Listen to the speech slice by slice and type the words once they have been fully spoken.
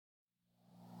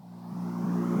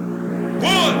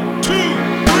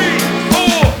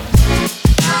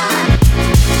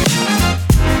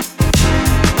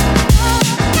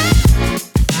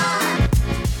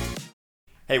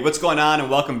Hey, what's going on? And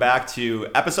welcome back to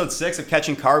episode 6 of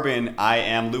Catching Carbon. I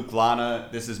am Luke Lana.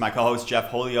 This is my co-host Jeff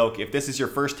Holyoke. If this is your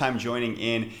first time joining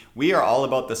in, we are all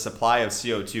about the supply of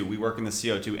CO2. We work in the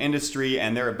CO2 industry,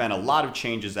 and there have been a lot of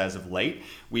changes as of late.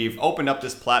 We've opened up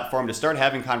this platform to start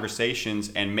having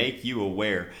conversations and make you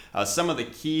aware. Some of the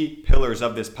key pillars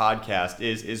of this podcast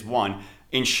is one,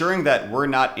 ensuring that we're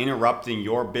not interrupting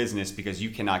your business because you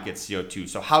cannot get CO2.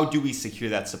 So how do we secure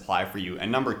that supply for you?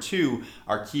 And number 2,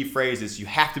 our key phrase is you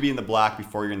have to be in the black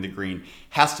before you're in the green.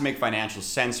 Has to make financial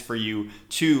sense for you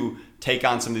to take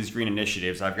on some of these green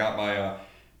initiatives. I've got my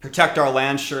Protect Our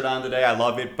Land shirt on today. I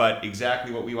love it, but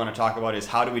exactly what we want to talk about is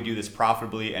how do we do this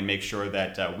profitably and make sure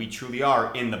that we truly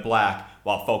are in the black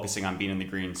while focusing on being in the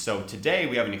green. So today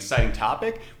we have an exciting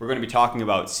topic. We're going to be talking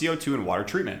about CO2 and water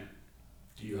treatment.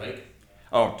 Do you hike?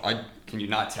 Oh, can you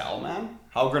not tell, man?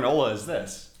 How granola is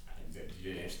this? You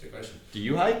didn't answer the question. Do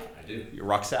you hike? I do. You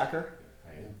rucksacker?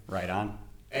 I am. Right on.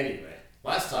 Anyway,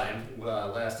 last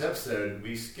episode,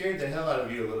 we scared the hell out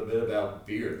of you a little bit about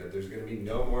beer, that there's going to be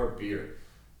no more beer.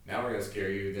 Now we're going to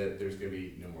scare you that there's going to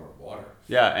be no more water.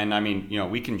 Yeah, and I mean,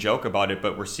 we can joke about it,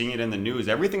 but we're seeing it in the news.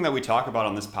 Everything that we talk about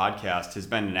on this podcast has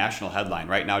been a national headline.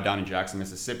 Right now down in Jackson,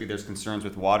 Mississippi, there's concerns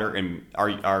with water, and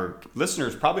our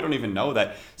listeners probably don't even know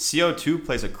that CO2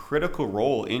 plays a critical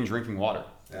role in drinking water.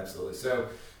 Absolutely. So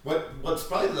what's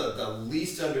probably the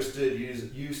least understood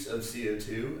use of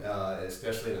CO2,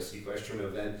 especially in a sequestration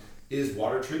event, is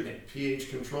water treatment, pH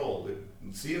control.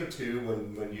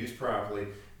 CO2, when used properly,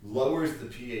 lowers the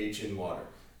pH in water.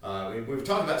 We've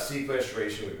talked about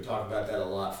sequestration. We've been talking about that a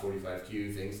lot,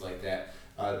 45Q, things like that.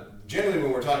 Generally,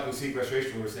 when we're talking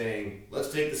sequestration, we're saying,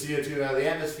 let's take the CO2 out of the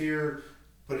atmosphere,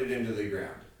 put it into the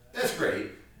ground. That's great,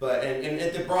 but and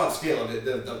at the broad scale of it,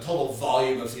 the total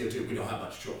volume of CO2, we don't have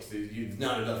much choice. There's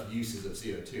not enough uses of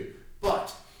CO2.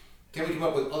 But can we come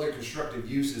up with other constructive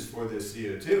uses for this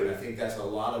CO2? And I think that's a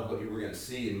lot of what we're going to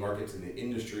see in markets in the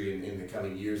industry in the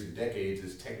coming years and decades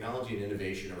is technology and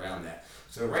innovation around that.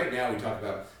 So right now we talk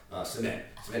about cement.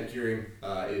 Cement curing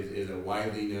is a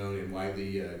widely known and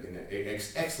widely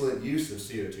excellent use of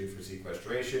CO2 for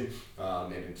sequestration,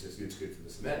 and it's good for the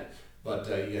cement. But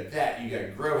you got that, you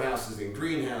got grow houses and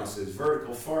greenhouses,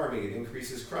 vertical farming, it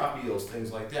increases crop yields,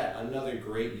 things like that. Another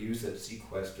great use that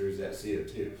sequesters that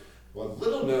CO2. One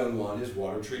little known one is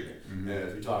water treatment,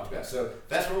 as we talked about. So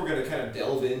that's what we're going to kind of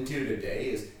delve into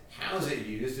today is how is it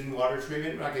used in water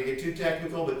treatment? We're not going to get too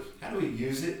technical, but how do we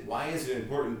use it? Why is it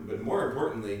important? But more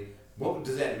importantly, what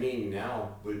does that mean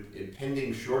now with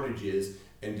impending shortages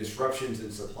and disruptions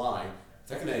in supply?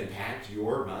 Is that going to impact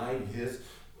your,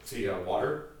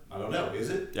 water? I don't know. Is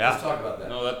it? Yeah. Let's talk about that.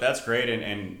 No, that's great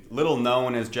and little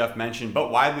known, as Jeff mentioned,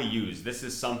 but widely used. This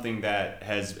is something that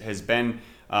has been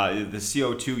the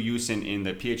CO2 use in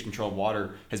the pH controlled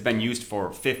water has been used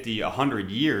for 50,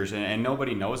 100 years and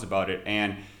nobody knows about it.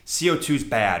 And CO2 is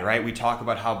bad, right? We talk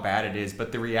about how bad it is,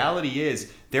 but the reality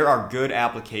is there are good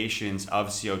applications of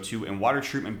CO2 and water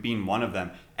treatment being one of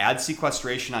them. Add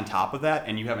sequestration on top of that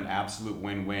and you have an absolute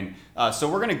win-win. So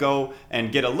we're going to go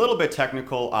and get a little bit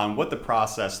technical on what the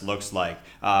process looks like.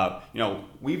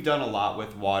 We've done a lot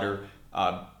with water.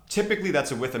 Typically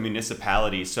that's with a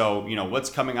municipality. So, what's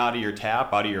coming out of your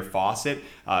tap, out of your faucet,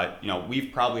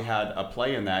 we've probably had a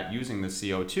play in that using the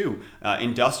CO2.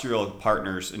 Industrial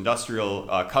partners, industrial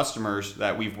customers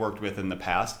that we've worked with in the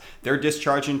past, they're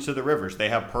discharging to the rivers. They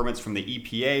have permits from the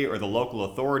EPA or the local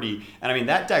authority. And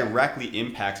that directly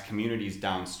impacts communities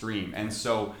downstream. And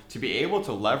so to be able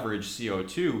to leverage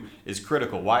CO2 is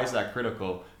critical. Why is that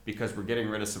critical? Because we're getting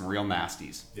rid of some real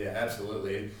nasties. Yeah,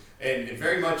 absolutely. And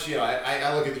very much,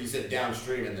 I look at you said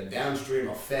downstream and the downstream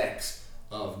effects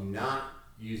of not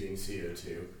using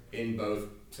CO2 in both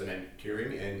cement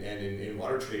curing and in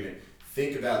water treatment.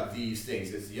 Think about these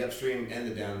things. It's the upstream and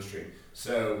the downstream.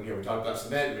 So, we talk about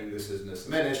cement, and this isn't a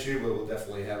cement issue, but we'll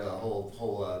definitely have a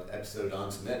whole episode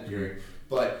on cement curing.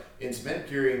 But in cement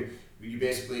curing, you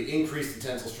basically increase the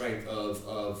tensile strength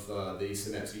of the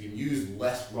cement, so you can use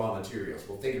less raw materials.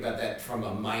 Well, think about that from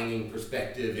a mining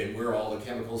perspective and where all the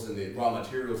chemicals and the raw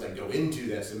materials that go into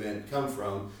that cement come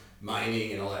from,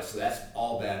 mining and all that. So that's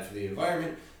all bad for the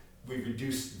environment. We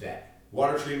reduce that.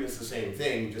 Water treatment's the same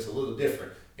thing, just a little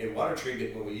different. In water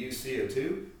treatment, when we use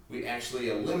CO2, we actually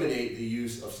eliminate the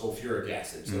use of sulfuric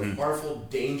acid. So harmful,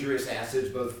 dangerous acids,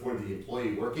 both for the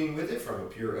employee working with it from a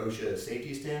pure OSHA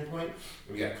safety standpoint.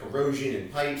 We got corrosion in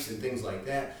pipes and things like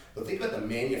that. But think about the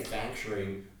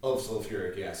manufacturing of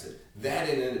sulfuric acid. That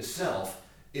in itself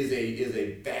is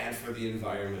a bad for the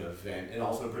environment event and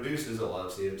also produces a lot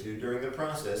of CO2 during the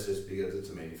process just because it's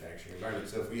a manufacturing environment.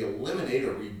 So if we eliminate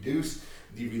or reduce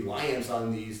the reliance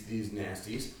on these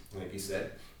nasties, like you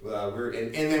said,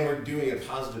 And then we're doing a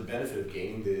positive benefit of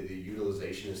gaining the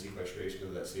utilization and sequestration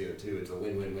of that CO2. It's a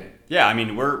win-win-win. Yeah, I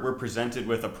mean, we're presented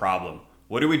with a problem.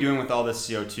 What are we doing with all this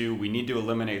CO2? We need to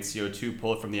eliminate CO2,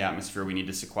 pull it from the atmosphere. We need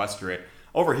to sequester it.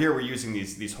 Over here, we're using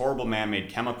these horrible man-made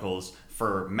chemicals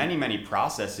for many, many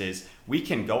processes. We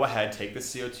can go ahead, take the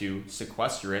CO2,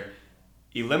 sequester it,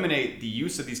 eliminate the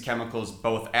use of these chemicals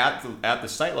both at the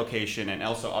site location and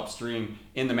also upstream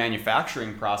in the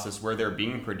manufacturing process where they're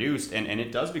being produced, and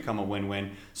it does become a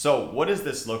win-win. So what does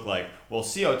this look like? Well,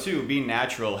 CO2, being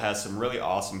natural, has some really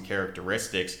awesome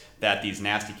characteristics that these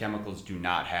nasty chemicals do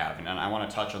not have, and I want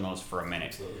to touch on those for a minute.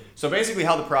 Absolutely. So basically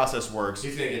how the process works.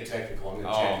 He's going to get technical.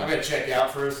 I'm going to check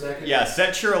out for a second. Yeah,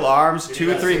 set your alarms.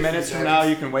 2 or 3 minutes from now, seconds.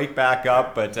 you can wake back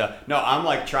up. But no, I'm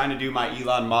like trying to do my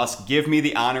Elon Musk. Give me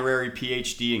the honorary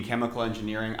PhD in chemical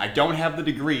engineering. I don't have the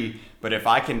degree, but if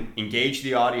I can engage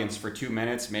the audience for 2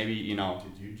 minutes, maybe,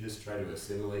 Did you just try to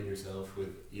assimilate yourself with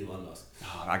Elon Musk?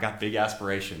 Oh, I got big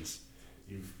aspirations.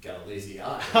 You've got a lazy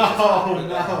eye. Oh,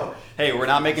 no. Hey, we're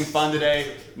not making fun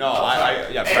today. No,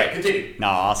 yeah, hey, right. Continue. No,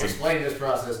 awesome. Explain this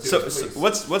process to us, please.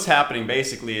 So what's happening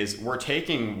basically is we're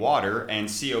taking water and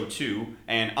CO2,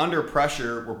 and under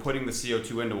pressure, we're putting the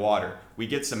CO2 into water. We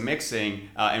get some mixing,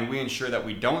 and we ensure that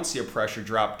we don't see a pressure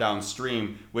drop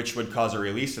downstream, which would cause a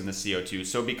release in the CO2.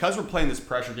 So because we're playing this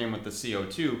pressure game with the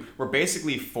CO2, we're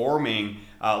basically forming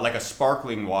like a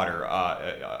sparkling water,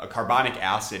 a carbonic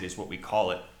acid is what we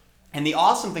call it. And the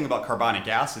awesome thing about carbonic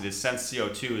acid is since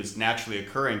CO2 is naturally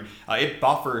occurring, it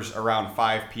buffers around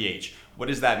 5 pH. What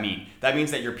does that mean? That means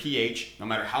that your pH, no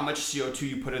matter how much CO2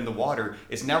 you put in the water,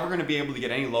 is never going to be able to get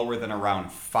any lower than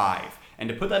around 5. And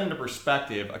to put that into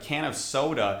perspective, a can of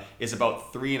soda is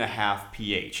about 3.5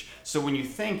 pH. So when you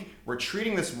think we're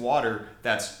treating this water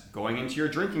that's going into your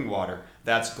drinking water,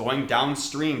 that's going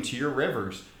downstream to your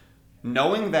rivers,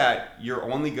 knowing that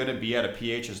you're only going to be at a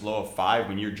pH as low as 5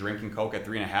 when you're drinking Coke at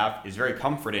 3.5 is very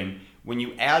comforting. When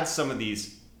you add some of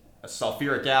these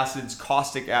sulfuric acids,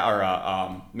 caustic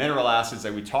or mineral acids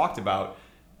that we talked about,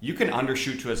 you can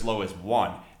undershoot to as low as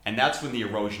 1. And that's when the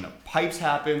erosion of pipes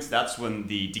happens. That's when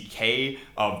the decay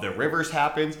of the rivers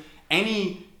happens.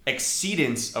 Any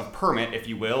exceedance of permit, if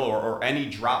you will, or any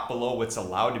drop below what's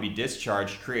allowed to be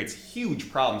discharged creates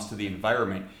huge problems to the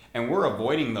environment. And we're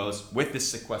avoiding those with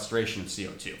this sequestration of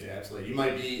CO2. Yeah, absolutely. You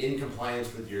might be in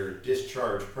compliance with your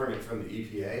discharge permit from the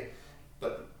EPA,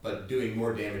 but doing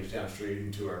more damage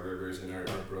downstream to our rivers and our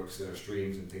brooks and our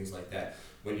streams and things like that.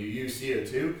 When you use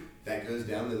CO2, that goes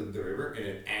down the river, and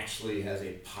it actually has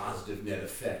a positive net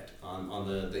effect on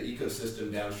the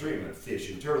ecosystem downstream. And fish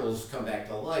and turtles come back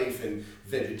to life, and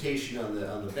vegetation on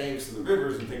the banks of the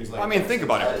rivers and things like that. I mean, think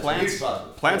about it.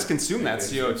 Plants consume that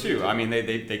They CO2. I mean,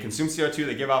 they consume CO2,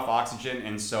 they give off oxygen,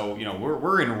 and so,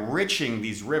 we're enriching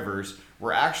these rivers.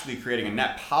 We're actually creating a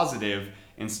net positive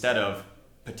instead of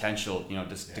potential,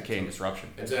 decay and disruption.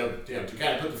 And so, to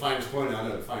kind of put the finer point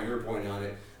on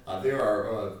it, there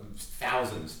are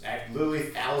literally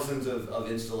thousands of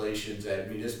installations at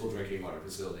municipal drinking water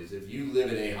facilities. If you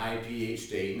live in a high pH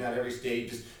state, not every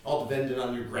state, just all dependent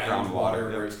on your groundwater,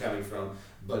 where it's coming from,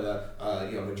 but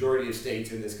majority of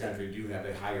states in this country do have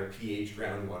a higher pH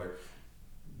groundwater.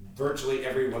 Virtually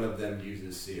every one of them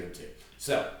uses CO2.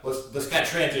 So let's kind of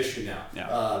transition now.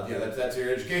 Yeah. That's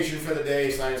your education for the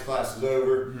day. Science class is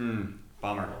over.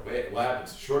 Bummer. Wait, what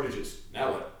happens? Shortages.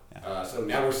 Now what? Yeah. So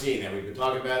now we're seeing that. We've been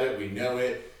talking about it. We know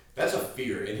it. That's a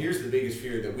fear. And here's the biggest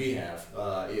fear that we have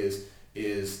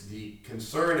is the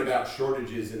concern about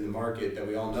shortages in the market that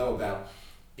we all know about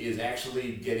is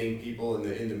actually getting people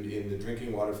in the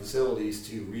drinking water facilities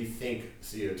to rethink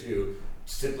CO2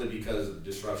 simply because of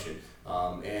disruption.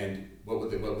 And what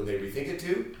would they rethink it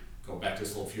to? Go back to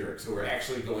sulfuric. So we're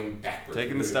actually going backwards.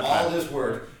 Taking the step all back. This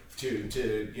work to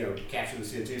capture the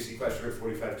CO2, sequester it,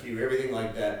 45Q, everything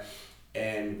like that.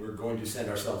 And we're going to send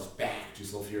ourselves back to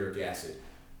sulfuric acid.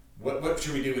 What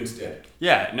should we do instead?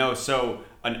 So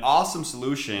an awesome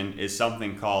solution is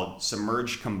something called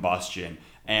submerged combustion.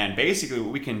 And basically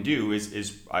what we can do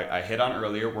is I hit on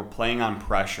earlier, we're playing on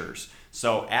pressures.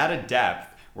 So at a depth,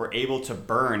 we're able to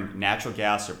burn natural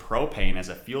gas or propane as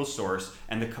a fuel source,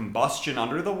 and the combustion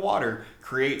under the water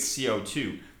creates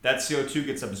CO2. That CO2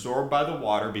 gets absorbed by the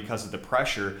water because of the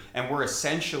pressure, and we're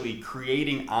essentially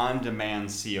creating on-demand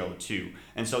CO2.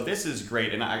 And so this is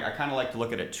great, and I kind of like to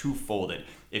look at it two-folded.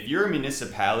 If you're a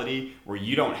municipality where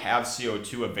you don't have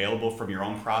CO2 available from your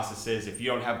own processes, if you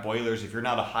don't have boilers, if you're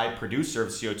not a high producer of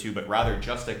CO2, but rather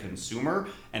just a consumer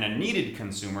and a needed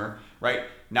consumer, right?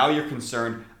 Now you're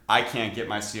concerned, I can't get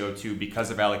my CO2 because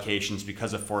of allocations,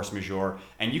 because of force majeure,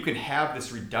 and you can have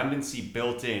this redundancy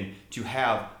built in to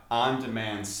have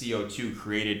on-demand CO2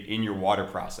 created in your water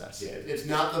process. Yeah, it's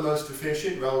not the most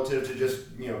efficient relative to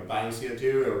just buying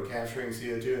CO2 or capturing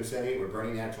CO2 and sending it. We're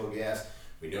burning natural gas.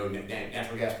 We know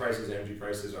natural gas prices, energy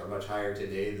prices are much higher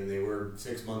today than they were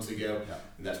 6 months ago,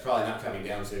 and that's probably not coming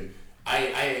down soon.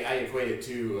 I equate it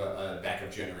to a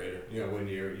backup generator. When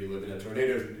you live in a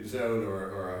tornado zone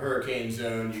or a hurricane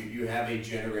zone, you have a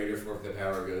generator for if the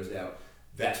power goes out.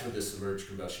 That's what the submerged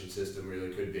combustion system really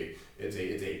could be. It's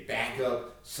a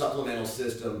backup supplemental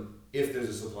system if there's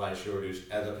a supply shortage,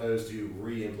 as opposed to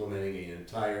re-implementing an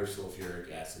entire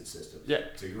sulfuric acid system. Yeah.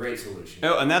 It's a great solution.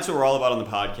 Oh, and that's what we're all about on the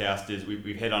podcast. Is we've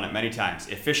hit on it many times: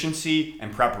 efficiency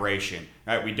and preparation.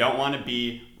 Right? We don't want to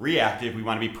be reactive. We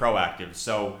want to be proactive.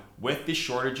 So with the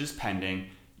shortages pending,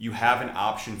 you have an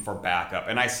option for backup.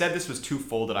 And I said this was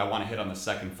twofold that I want to hit on the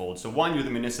second fold. So one, you're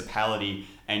the municipality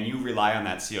and you rely on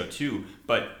that CO2.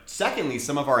 But secondly,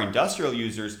 some of our industrial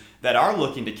users that are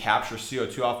looking to capture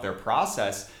CO2 off their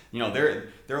process,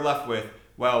 they're left with,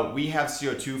 well, we have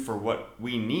CO2 for what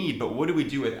we need, but what do we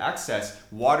do with excess?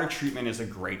 Water treatment is a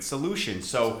great solution.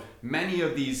 So many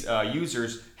of these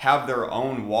users have their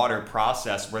own water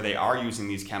process where they are using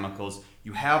these chemicals.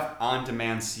 You have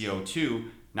on-demand CO2,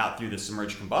 not through the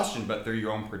submerged combustion, but through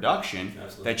your own production.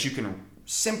 Absolutely. That you can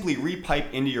simply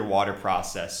repipe into your water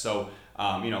process. So,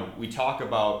 we talk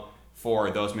about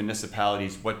for those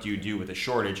municipalities, what do you do with a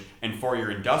shortage? And for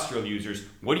your industrial users,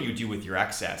 what do you do with your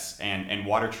excess? And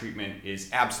water treatment is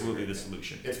absolutely the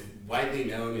solution. It's widely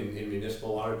known in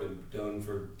municipal water, been known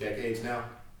for decades now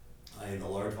in the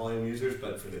large volume users,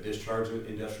 but for the discharge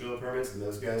industrial permits and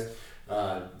those guys,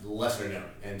 lesser known.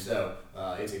 And so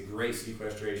it's a great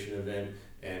sequestration event.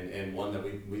 And one that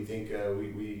we think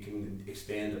we can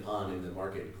expand upon in the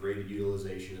market, great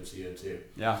utilization of CO2.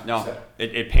 Yeah, no, so,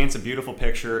 it paints a beautiful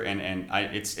picture, and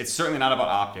it's certainly not about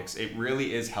optics. It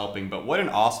really is helping, but what an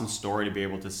awesome story to be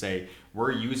able to say,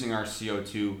 we're using our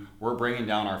CO2, we're bringing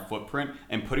down our footprint,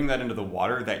 and putting that into the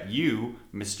water that you,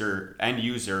 Mr. End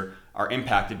User, are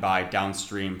impacted by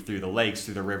downstream through the lakes,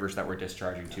 through the rivers that we're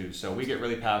discharging to. So we get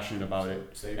really passionate about it.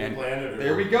 Save the planet.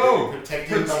 There we go. Protect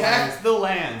the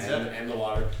lands. And the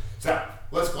water. So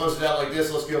let's close it out like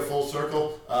this. Let's go full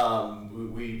circle.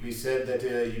 We said that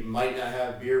you might not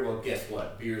have beer. Well, guess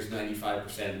what? Beer is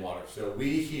 95% water. So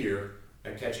we here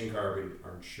at Catching Carbon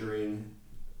are ensuring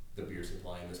the beer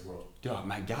supply in this world. Oh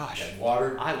my gosh. We got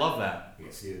water. I love that. We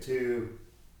got CO2.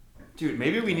 Dude,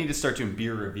 maybe we need to start doing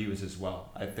beer reviews as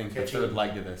well. I think the third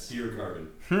leg to this. Beer carbon.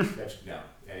 No.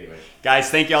 Anyway. Guys,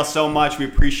 thank y'all so much. We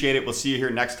appreciate it. We'll see you here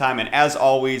next time. And as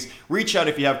always, reach out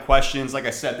if you have questions. Like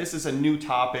I said, this is a new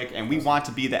topic, and we want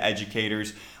to be the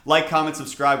educators. Like, comment,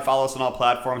 subscribe, follow us on all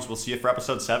platforms. We'll see you for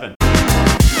episode 7.